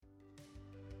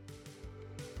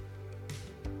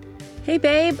Hey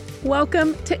babe,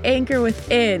 welcome to Anchor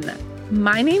Within.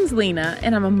 My name's Lena,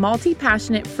 and I'm a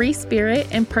multi-passionate free spirit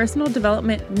and personal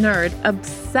development nerd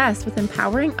obsessed with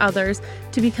empowering others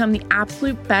to become the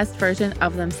absolute best version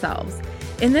of themselves.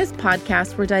 In this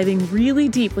podcast, we're diving really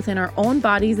deep within our own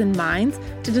bodies and minds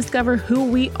to discover who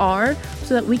we are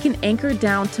so that we can anchor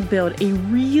down to build a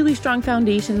really strong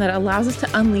foundation that allows us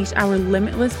to unleash our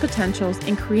limitless potentials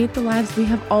and create the lives we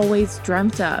have always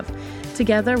dreamt of.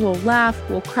 Together, we'll laugh,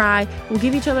 we'll cry, we'll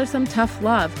give each other some tough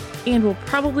love, and we'll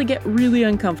probably get really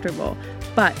uncomfortable.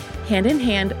 But hand in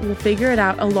hand, we'll figure it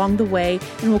out along the way,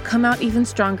 and we'll come out even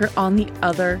stronger on the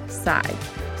other side.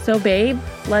 So babe,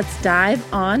 let's dive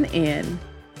on in.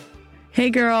 Hey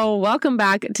girl, welcome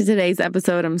back to today's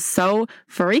episode. I'm so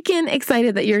freaking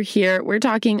excited that you're here. We're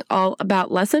talking all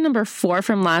about lesson number 4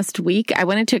 from last week. I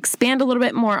wanted to expand a little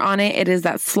bit more on it. It is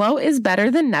that slow is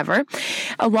better than never.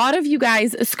 A lot of you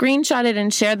guys screenshotted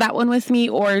and shared that one with me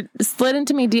or slid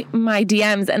into my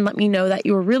DMs and let me know that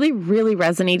you were really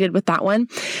resonated with that one.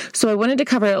 So I wanted to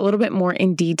cover it a little bit more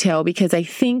in detail because I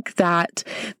think that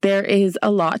there is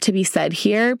a lot to be said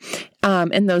here.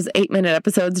 And those 8-minute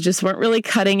episodes just weren't really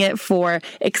cutting it for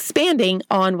expanding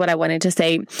on what I wanted to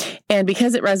say. And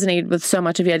because it resonated with so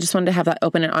much of you, I just wanted to have that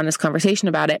open and honest conversation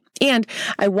about it. And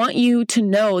I want you to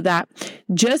know that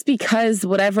just because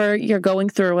whatever you're going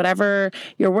through, whatever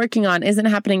you're working on isn't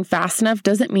happening fast enough,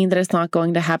 doesn't mean that it's not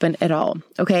going to happen at all.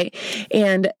 Okay.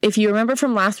 And if you remember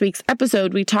from last week's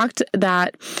episode, we talked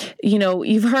that,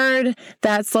 you've heard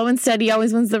that slow and steady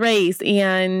always wins the race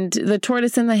and the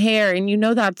tortoise and the hare, and you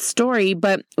know that story.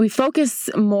 But we focus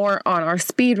more on our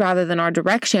speed rather than our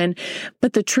direction.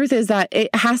 But the truth is that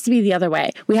it has to be the other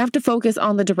way. We have to focus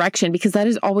on the direction because that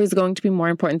is always going to be more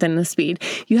important than the speed.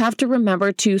 You have to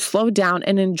remember to slow down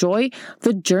and enjoy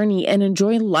the journey and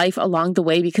enjoy life along the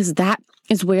way because that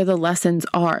is where the lessons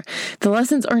are. The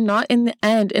lessons are not in the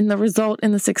end, in the result,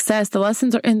 in the success. The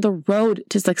lessons are in the road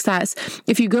to success.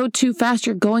 If you go too fast,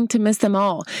 you're going to miss them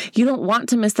all. You don't want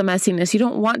to miss the messiness. You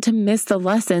don't want to miss the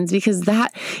lessons because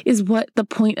that is what the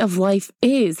point of life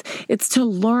is. It's to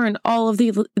learn all of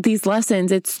these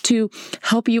lessons. It's to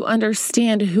help you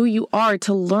understand who you are,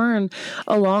 to learn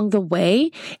along the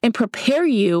way and prepare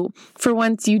you for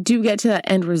once you do get to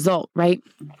that end result, right?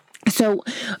 So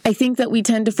I think that we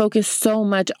tend to focus so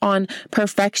much on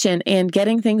perfection and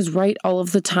getting things right all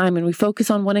of the time. And we focus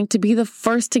on wanting to be the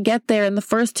first to get there and the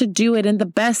first to do it and the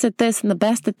best at this and the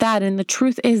best at that. And the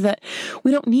truth is that we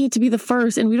don't need to be the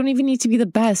first and we don't even need to be the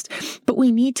best, but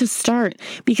we need to start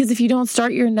because if you don't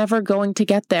start, you're never going to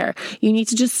get there. You need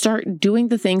to just start doing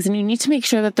the things and you need to make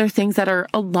sure that they're things that are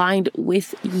aligned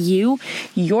with you,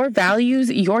 your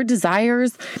values, your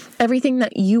desires, everything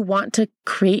that you want to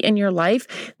create in your life.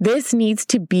 This needs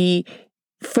to be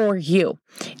for you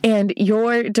and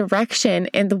your direction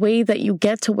and the way that you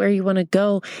get to where you want to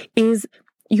go is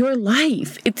your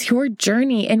life. It's your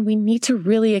journey and we need to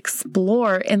really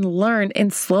explore and learn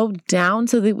and slow down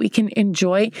so that we can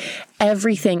enjoy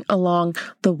everything along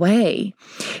the way.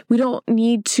 We don't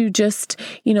need to just,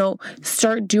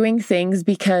 start doing things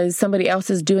because somebody else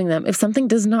is doing them. If something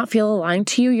does not feel aligned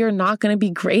to you, you're not going to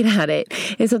be great at it.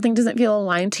 If something doesn't feel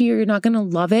aligned to you, you're not going to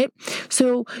love it.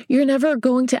 So you're never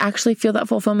going to actually feel that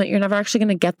fulfillment. You're never actually going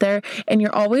to get there. And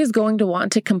you're always going to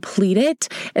want to complete it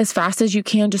as fast as you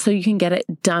can just so you can get it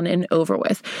done and over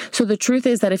with. So the truth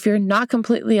is that if you're not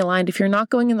completely aligned, if you're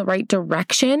not going in the right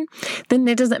direction, then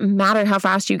it doesn't matter how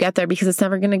fast you get there because it's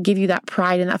never going to give you that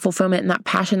pride and that fulfillment and that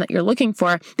passion that you're looking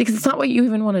for because it's not what you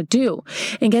even want to do.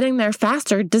 And getting there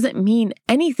faster doesn't mean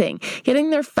anything.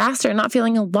 Getting there faster and not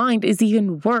feeling aligned is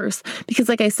even worse because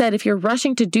like I said, if you're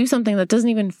rushing to do something that doesn't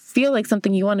even feel like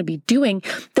something you want to be doing,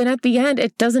 then at the end,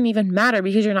 it doesn't even matter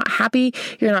because you're not happy,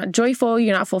 you're not joyful,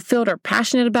 you're not fulfilled or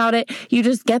passionate about it. You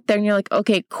just get there and you're like,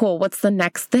 okay, cool. What's the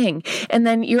next thing? And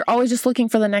then you're always just looking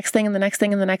for the next thing and the next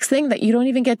thing and the next thing that you don't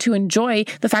even get to enjoy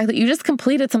the fact that you just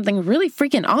completed something really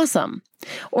freaking awesome.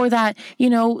 Or that,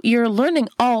 you're learning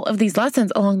all of these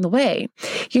lessons along the way.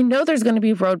 There's going to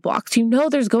be roadblocks.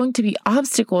 There's going to be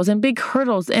obstacles and big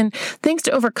hurdles and things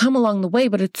to overcome along the way.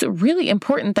 But it's really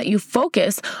important that you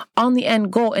focus on the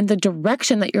end goal and the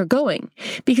direction that you're going.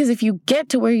 Because if you get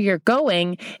to where you're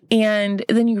going and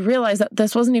then you realize that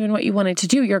this wasn't even what you wanted to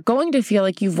do, you're going to feel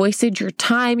like you've wasted your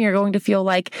time. You're going to feel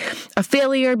like a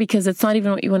failure because it's not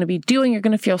even what you want to be doing. You're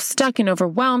going to feel stuck and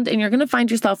overwhelmed and you're going to find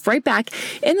yourself right back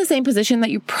in the same position that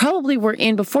you probably were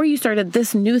in before you started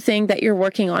this new thing that you're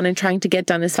working on and trying to get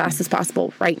done as fast as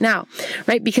possible right now,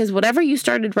 right? Because whatever you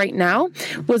started right now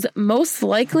was most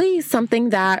likely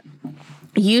something that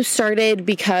you started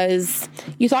because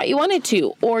you thought you wanted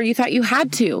to, or you thought you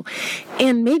had to.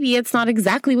 And maybe it's not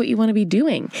exactly what you want to be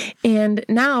doing. And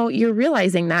now you're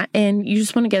realizing that, and you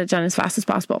just want to get it done as fast as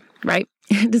possible, right?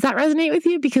 Does that resonate with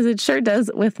you? Because it sure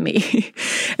does with me.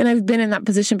 And I've been in that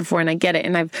position before, and I get it.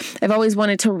 And I've always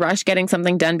wanted to rush getting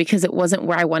something done because it wasn't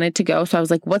where I wanted to go. So I was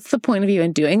like, what's the point of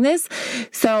even doing this?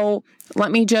 So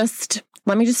let me just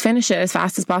finish it as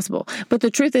fast as possible. But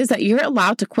the truth is that you're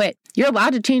allowed to quit. You're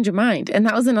allowed to change your mind. And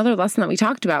that was another lesson that we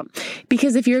talked about.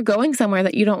 Because if you're going somewhere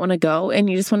that you don't want to go and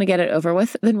you just want to get it over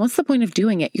with, then what's the point of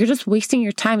doing it? You're just wasting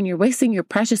your time, and you're wasting your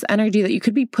precious energy that you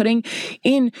could be putting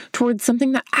in towards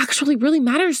something that actually really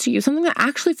matters to you, something that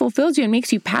actually fulfills you and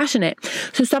makes you passionate.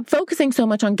 So stop focusing so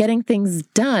much on getting things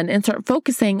done and start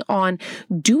focusing on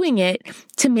doing it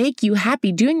to make you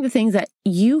happy, doing the things that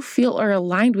you feel are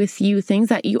aligned with you, things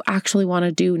that you actually want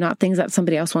to do, not things that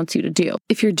somebody else wants you to do.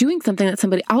 If you're doing something that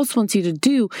somebody else wants you to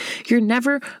do, you're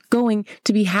never going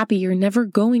to be happy. You're never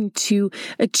going to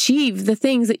achieve the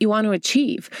things that you want to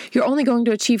achieve. You're only going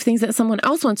to achieve things that someone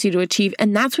else wants you to achieve.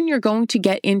 And that's when you're going to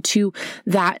get into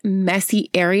that messy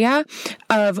area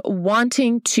of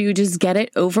wanting to just get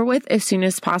it over with as soon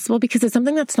as possible, because it's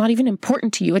something that's not even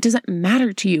important to you. It doesn't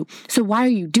matter to you. So why are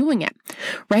you doing it?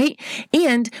 Right?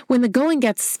 And when the going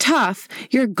gets tough,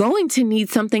 you're going to need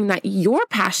something that you're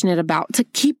passionate about to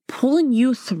keep pulling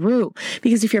you through.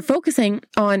 Because if you're focusing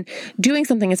on doing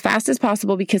something as fast as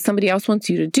possible because somebody else wants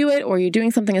you to do it, or you're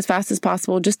doing something as fast as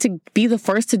possible just to be the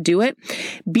first to do it,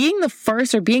 being the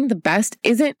first or being the best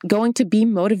isn't going to be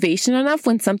motivation enough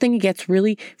when something gets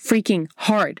really freaking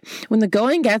hard. When the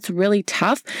going gets really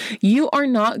tough, you are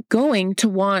not going to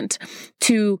want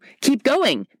to keep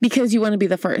going because you want to be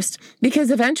the first.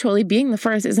 Because eventually being the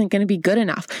first isn't going to be good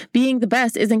enough. Being the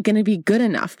best isn't going to be good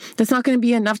enough. That's not going to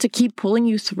be enough to keep pulling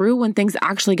you through when things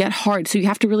actually get hard. So you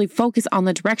have to really focus on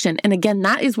the direction. And again,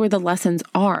 that is where the lessons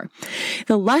are.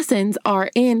 The lessons are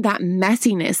in that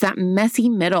messiness, that messy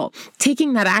middle,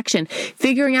 taking that action,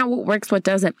 figuring out what works, what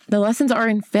doesn't. The lessons are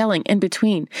in failing in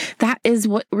between. That is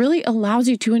what really allows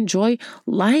you to enjoy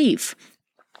life.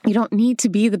 You don't need to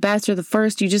be the best or the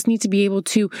first. You just need to be able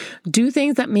to do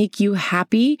things that make you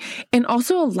happy and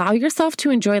also allow yourself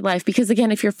to enjoy life. Because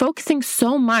again, if you're focusing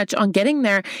so much on getting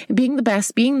there, being the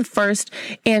best, being the first,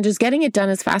 and just getting it done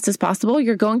as fast as possible,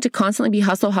 you're going to constantly be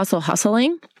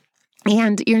hustling.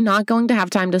 And you're not going to have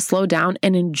time to slow down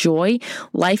and enjoy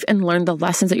life and learn the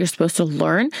lessons that you're supposed to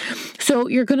learn. So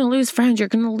you're going to lose friends. You're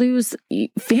going to lose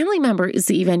family members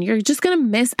even. You're just going to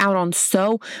miss out on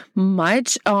so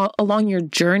much along your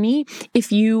journey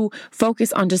if you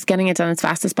focus on just getting it done as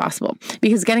fast as possible.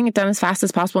 Because getting it done as fast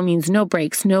as possible means no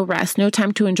breaks, no rest, no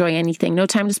time to enjoy anything, no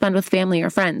time to spend with family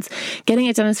or friends. Getting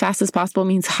it done as fast as possible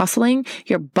means hustling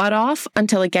your butt off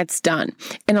until it gets done.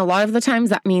 And a lot of the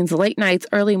times that means late nights,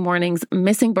 early mornings,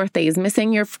 missing birthdays,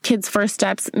 missing your kids' first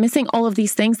steps, missing all of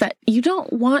these things that you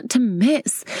don't want to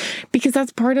miss, because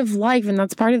that's part of life and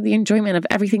that's part of the enjoyment of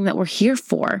everything that we're here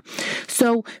for.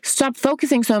 So stop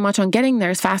focusing so much on getting there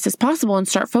as fast as possible and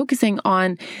start focusing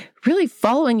on really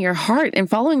following your heart and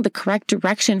following the correct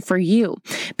direction for you.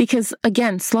 Because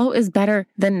again, slow is better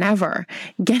than never.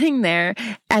 Getting there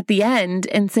at the end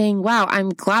and saying, wow, I'm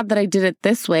glad that I did it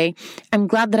this way. I'm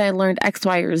glad that I learned X,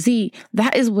 Y, or Z.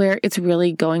 That is where it's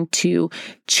really going to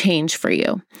change for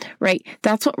you, right?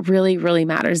 That's what really, really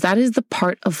matters. That is the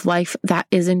part of life that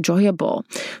is enjoyable.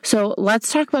 So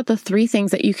let's talk about the 3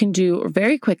 things that you can do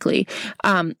very quickly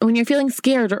when you're feeling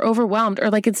scared or overwhelmed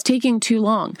or like it's taking too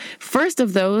long. First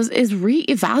of those is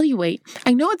reevaluate.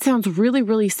 I know it sounds really,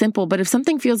 really simple, but if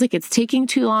something feels like it's taking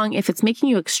too long, if it's making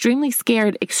you extremely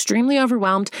scared, extremely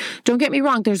overwhelmed, don't get me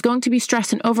wrong, there's going to be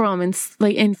stress and overwhelm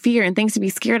and fear and things to be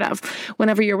scared of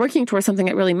whenever you're working towards something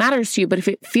that really matters to you. But if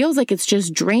it feels like it's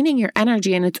just draining your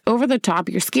energy and it's over the top,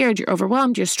 you're scared, you're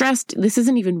overwhelmed, you're stressed, this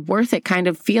isn't even worth it kind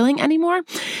of feeling anymore,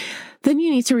 then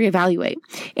you need to reevaluate.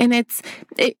 And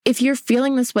if you're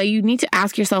feeling this way, you need to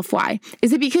ask yourself why.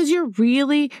 Is it because you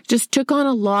really just took on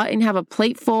a lot and have a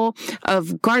plate full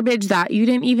of garbage that you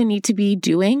didn't even need to be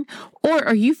doing? Or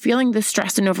are you feeling this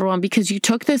stress and overwhelm because you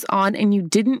took this on and you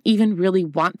didn't even really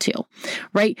want to,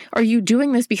 right? Are you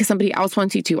doing this because somebody else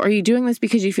wants you to? Are you doing this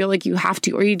because you feel like you have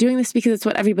to? Are you doing this because it's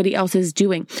what everybody else is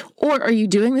doing? Or are you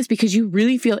doing this because you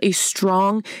really feel a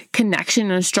strong connection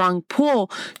and a strong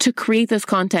pull to create this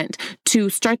content,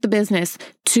 to start the business,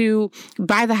 to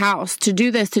buy the house, to do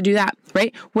this, to do that,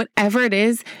 right? Whatever it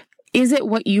is it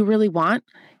what you really want?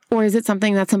 Or is it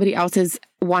something that somebody else is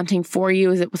wanting for you?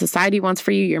 Is it what society wants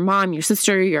for you, your mom, your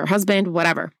sister, your husband,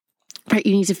 whatever? right?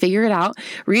 You need to figure it out,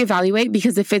 reevaluate,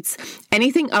 because if it's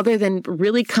anything other than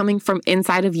really coming from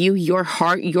inside of you, your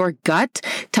heart, your gut,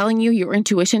 telling you, your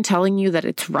intuition telling you that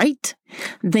it's right,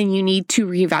 then you need to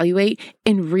reevaluate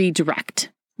and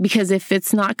redirect. Because if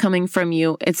it's not coming from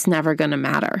you, it's never going to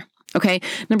matter. Okay.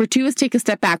 Number 2 is take a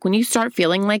step back. When you start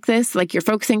feeling like this, like you're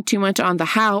focusing too much on the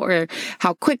how, or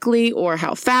how quickly, or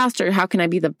how fast, or how can I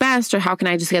be the best, or how can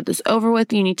I just get this over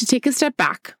with, you need to take a step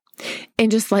back and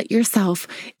just let yourself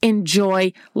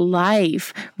enjoy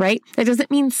life, right? That doesn't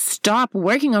mean stop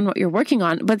working on what you're working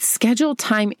on, but schedule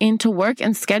time in to work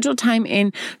and schedule time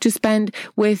in to spend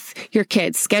with your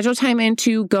kids, schedule time in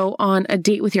to go on a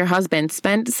date with your husband,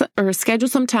 schedule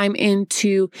some time in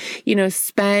to,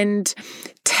 spend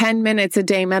 10 minutes a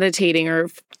day meditating, or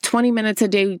 20 minutes a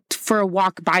day for a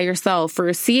walk by yourself,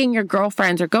 or seeing your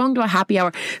girlfriends, or going to a happy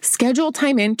hour. Schedule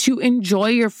time in to enjoy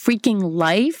your freaking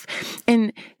life,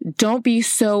 and don't be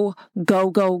so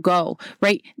go,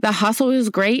 right? The hustle is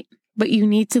great, but you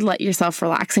need to let yourself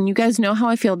relax. And you guys know how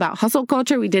I feel about hustle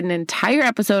culture. We did an entire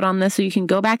episode on this, so you can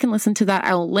go back and listen to that.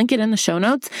 I will link it in the show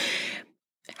notes.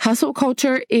 Hustle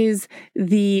culture is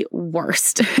the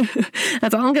worst.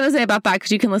 That's all I'm going to say about that,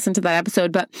 because you can listen to that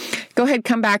episode. But go ahead,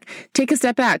 come back, take a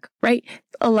step back, right?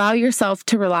 Allow yourself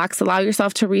to relax, allow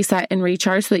yourself to reset and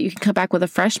recharge so that you can come back with a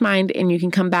fresh mind, and you can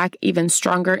come back even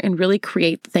stronger and really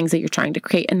create the things that you're trying to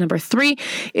create. And number 3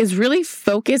 is really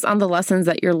focus on the lessons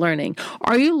that you're learning.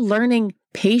 Are you learning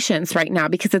patience right now?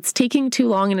 Because it's taking too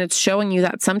long, and it's showing you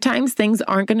that sometimes things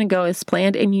aren't going to go as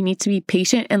planned, and you need to be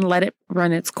patient and let it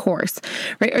run its course,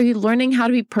 right? Are you learning how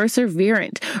to be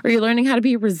perseverant? Are you learning how to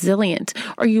be resilient?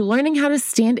 Are you learning how to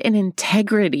stand in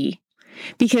integrity?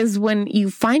 Because when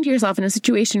you find yourself in a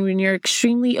situation when you're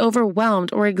extremely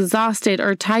overwhelmed or exhausted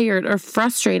or tired or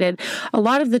frustrated, a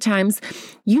lot of the times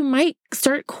you might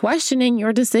start questioning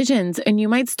your decisions, and you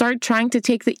might start trying to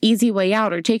take the easy way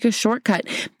out or take a shortcut.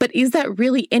 But is that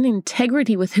really in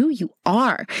integrity with who you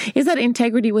are? Is that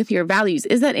integrity with your values?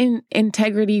 Is that in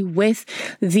integrity with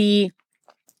the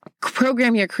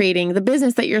program you're creating, the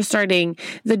business that you're starting,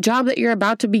 the job that you're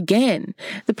about to begin,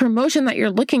 the promotion that you're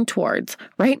looking towards,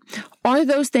 right? Are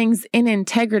those things in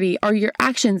integrity? Are your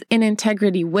actions in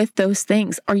integrity with those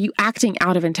things? Are you acting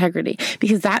out of integrity?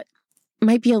 Because that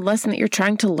might be a lesson that you're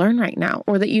trying to learn right now,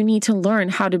 or that you need to learn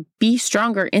how to be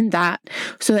stronger in that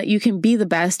so that you can be the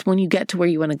best when you get to where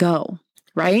you want to go.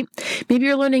 Right? Maybe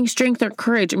you're learning strength or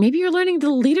courage. Maybe you're learning the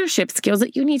leadership skills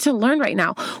that you need to learn right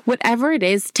now. Whatever it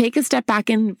is, take a step back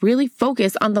and really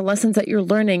focus on the lessons that you're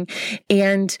learning,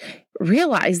 and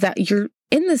realize that you're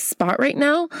in this spot right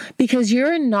now because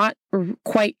you're not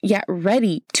quite yet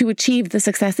ready to achieve the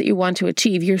success that you want to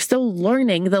achieve. You're still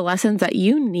learning the lessons that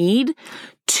you need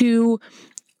to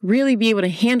really be able to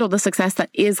handle the success that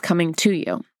is coming to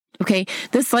you. Okay,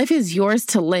 this life is yours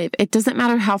to live. It doesn't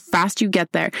matter how fast you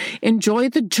get there. Enjoy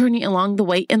the journey along the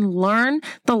way and learn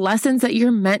the lessons that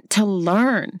you're meant to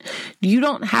learn. You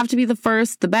don't have to be the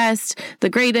first, the best,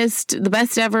 the greatest, the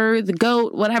best ever, the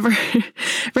GOAT, whatever,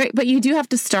 right? But you do have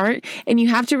to start, and you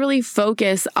have to really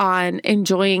focus on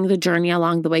enjoying the journey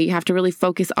along the way. You have to really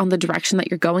focus on the direction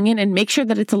that you're going in and make sure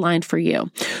that it's aligned for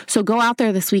you. So go out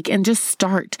there this week and just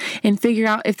start and figure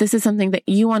out if this is something that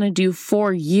you want to do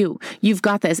for you. You've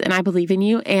got this. And I believe in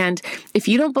you. And if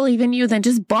you don't believe in you, then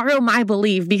just borrow my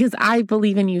belief, because I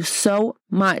believe in you so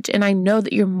much. And I know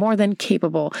that you're more than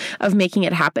capable of making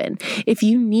it happen. If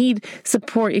you need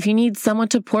support, if you need someone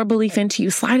to pour belief into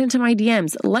you, slide into my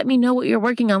DMs. Let me know what you're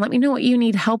working on. Let me know what you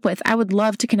need help with. I would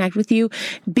love to connect with you,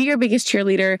 be your biggest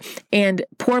cheerleader, and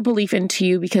pour belief into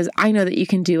you, because I know that you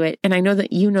can do it. And I know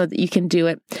that you can do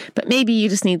it. But maybe you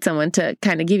just need someone to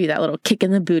kind of give you that little kick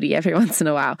in the booty every once in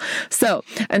a while. So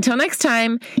until next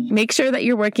time, make sure that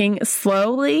you're working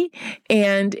slowly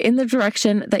and in the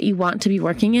direction that you want to be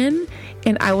working in.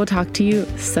 And I will talk to you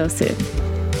so soon.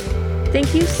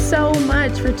 Thank you so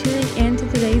much for tuning in to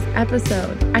today's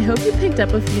episode. I hope you picked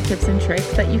up a few tips and tricks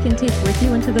that you can take with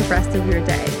you into the rest of your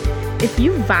day. If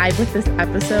you vibe with this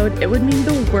episode, it would mean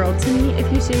the world to me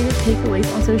if you share your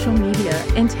takeaways on social media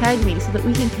and tag me so that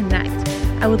we can connect.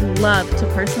 I would love to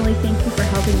personally thank you for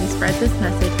helping me spread this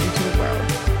message into the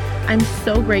world. I'm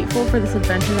so grateful for this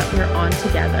adventure that we're on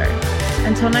together.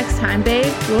 Until next time,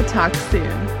 babe, we'll talk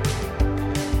soon.